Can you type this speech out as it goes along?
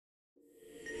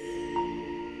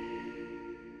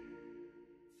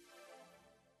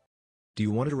Do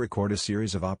you want to record a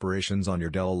series of operations on your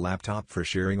Dell laptop for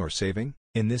sharing or saving?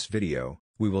 In this video,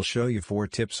 we will show you 4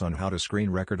 tips on how to screen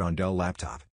record on Dell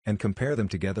laptop, and compare them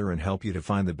together and help you to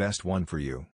find the best one for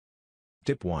you.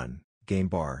 Tip 1. Game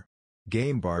Bar.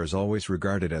 Game Bar is always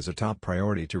regarded as a top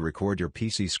priority to record your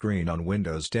PC screen on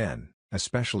Windows 10,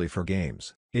 especially for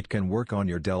games. It can work on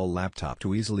your Dell laptop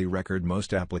to easily record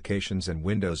most applications and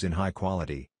windows in high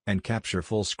quality, and capture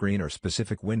full screen or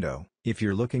specific window. If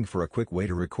you're looking for a quick way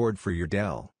to record for your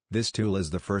Dell, this tool is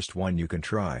the first one you can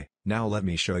try. Now let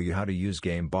me show you how to use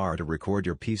Game Bar to record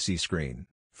your PC screen.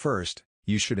 First,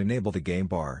 you should enable the Game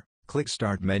Bar. Click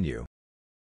Start menu.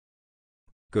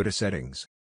 Go to Settings.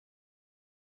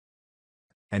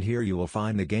 And here you will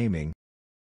find the Gaming.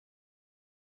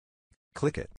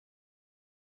 Click it.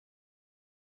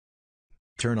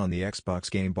 Turn on the Xbox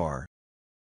Game Bar.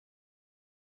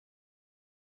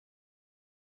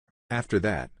 After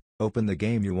that, open the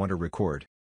game you want to record.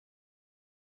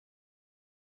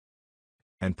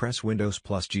 And press Windows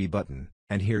plus G button,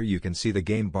 and here you can see the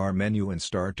Game Bar menu and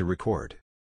start to record.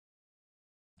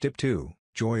 Tip 2.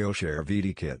 Joyoshare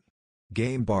VidiKit.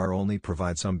 Game Bar only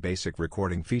provides some basic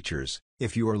recording features.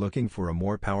 If you are looking for a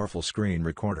more powerful screen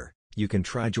recorder, you can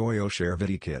try Joyoshare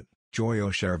VidiKit.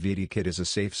 Joyoshare VidiKit is a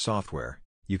safe software.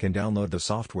 You can download the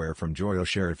software from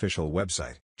Joyoshare official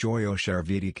website. Joyoshare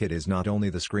VidiKit is not only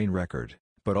the screen record,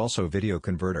 but also video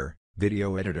converter,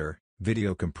 video editor,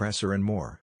 video compressor and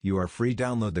more. You are free to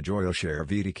download the Joyoshare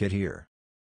VidiKit here.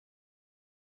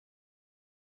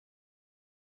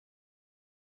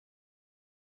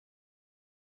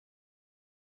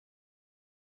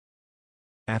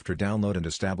 After download and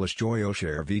establish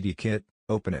Joyoshare VidiKit,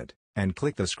 open it, and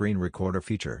click the Screen Recorder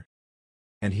feature.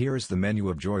 And here is the menu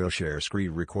of Joyoshare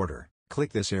Screen Recorder.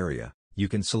 Click this area. You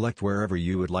can select wherever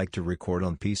you would like to record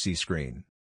on PC screen.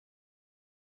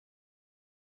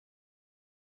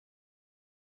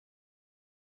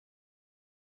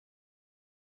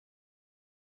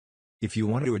 If you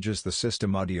want to adjust the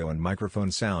system audio and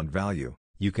microphone sound value,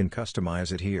 you can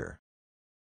customize it here.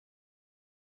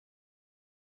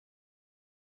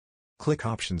 Click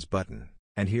Options button,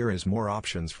 and here is more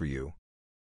options for you.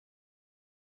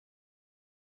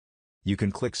 You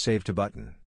can click Save to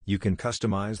button. You can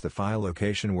customize the file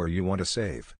location where you want to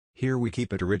save. Here we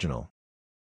keep it original.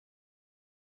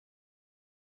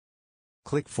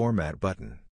 Click Format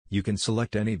button. You can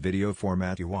select any video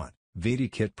format you want.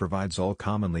 VidiKit provides all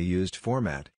commonly used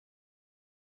format.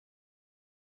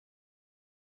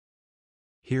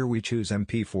 Here we choose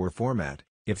MP4 format.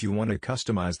 If you want to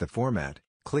customize the format,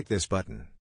 click this button.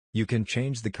 You can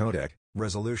change the codec,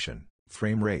 resolution,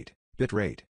 frame rate, bit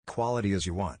rate, quality as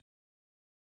you want.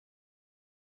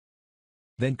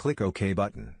 Then click OK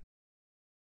button.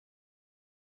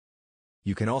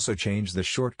 You can also change the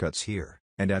shortcuts here,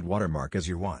 and add watermark as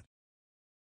you want.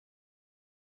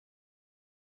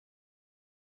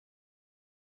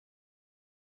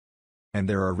 And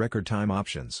there are record time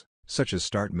options, such as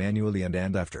start manually and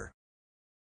end after,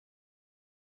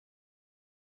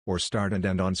 or start and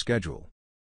end on schedule.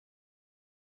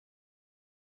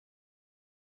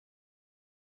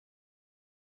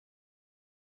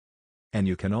 And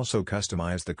you can also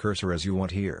customize the cursor as you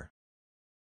want here.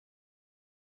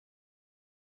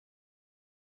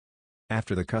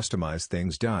 After the customize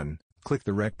things done, click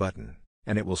the Rec button,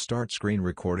 and it will start screen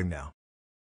recording now.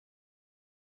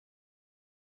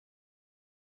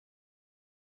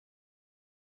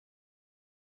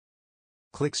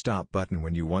 Click Stop button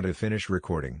when you want to finish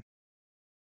recording.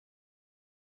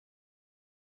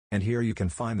 And here you can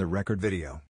find the record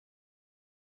video.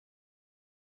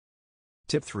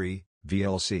 Tip 3.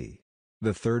 VLC.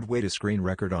 The third way to screen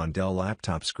record on Dell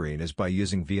laptop screen is by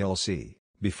using VLC.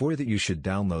 Before that you should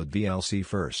download VLC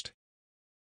first.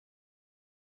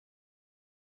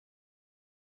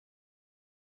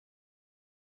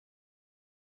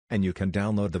 And you can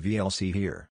download the VLC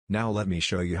here. Now let me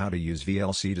show you how to use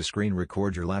VLC to screen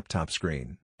record your laptop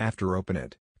screen. After open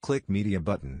it, click Media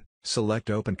button, select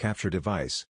Open Capture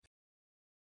Device,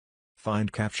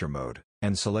 find Capture Mode,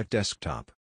 and select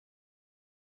Desktop.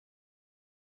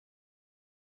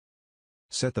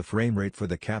 Set the frame rate for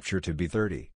the capture to be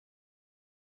 30.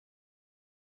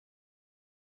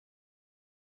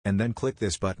 And then click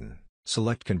this button,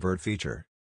 select Convert Feature.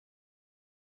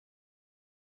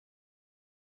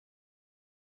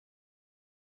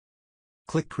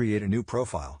 Click Create a new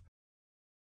profile.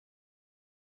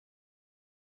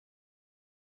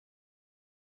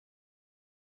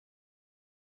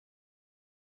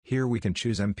 Here we can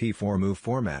choose MP4 MOV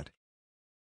format.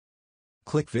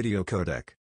 Click Video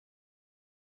Codec.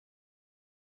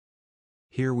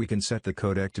 Here we can set the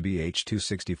codec to be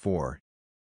H.264.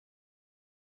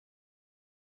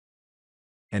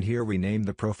 and here we name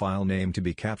the profile name to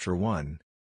be Capture 1.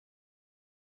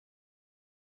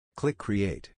 Click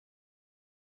Create.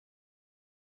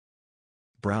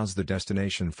 Browse the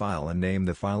destination file and name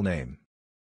the file name.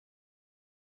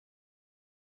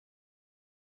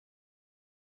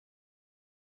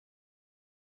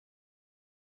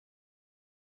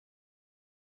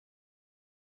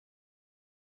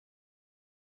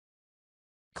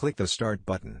 Click the Start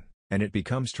button, and it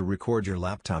becomes to record your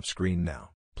laptop screen now.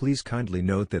 Please kindly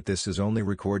note that this is only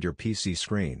record your PC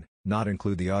screen, not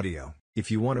include the audio.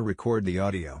 If you want to record the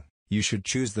audio, you should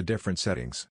choose the different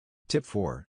settings. Tip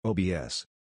 4, OBS.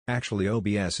 Actually,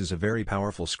 OBS is a very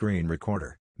powerful screen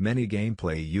recorder. Many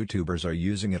gameplay YouTubers are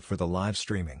using it for the live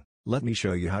streaming. Let me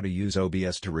show you how to use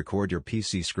OBS to record your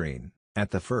PC screen. At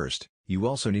the first, you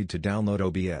also need to download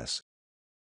OBS.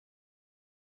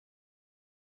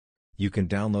 You can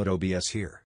download OBS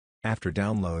here. After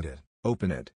download it,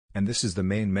 open it, and this is the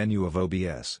main menu of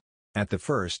OBS. At the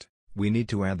first, we need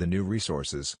to add the new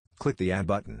resources. Click the Add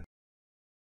button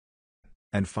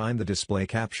and find the Display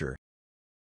Capture.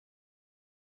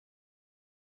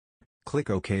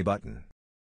 Click OK button.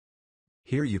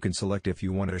 Here you can select if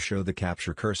you want to show the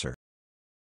capture cursor.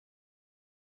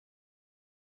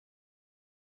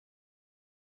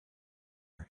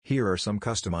 Here are some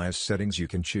customized settings you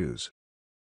can choose.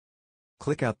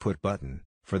 Click Output button.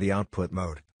 For the output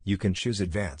mode, you can choose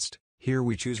Advanced. Here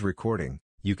we choose Recording.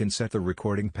 You can set the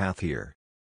recording path here.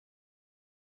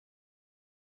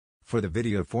 For the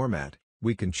video format,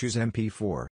 we can choose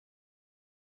MP4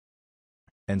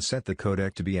 and set the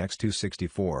codec to be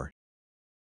X264.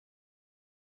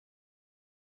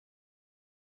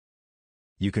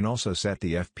 You can also set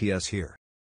the FPS here.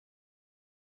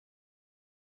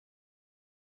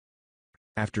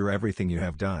 After everything you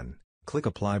have done, click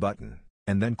Apply button,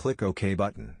 and then click OK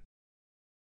button.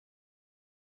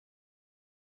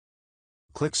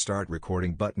 Click Start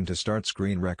Recording button to start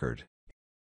screen record.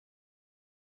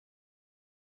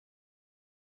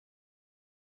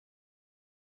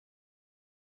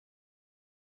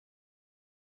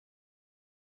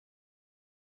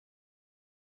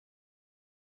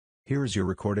 Here is your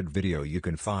recorded video you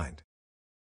can find.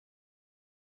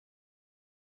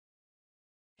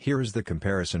 Here is the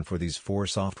comparison for these 4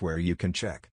 software you can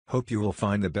check. Hope you will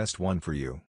find the best one for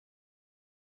you.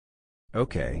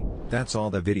 Okay, that's all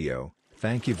the video.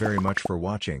 Thank you very much for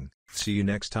watching. See you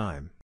next time.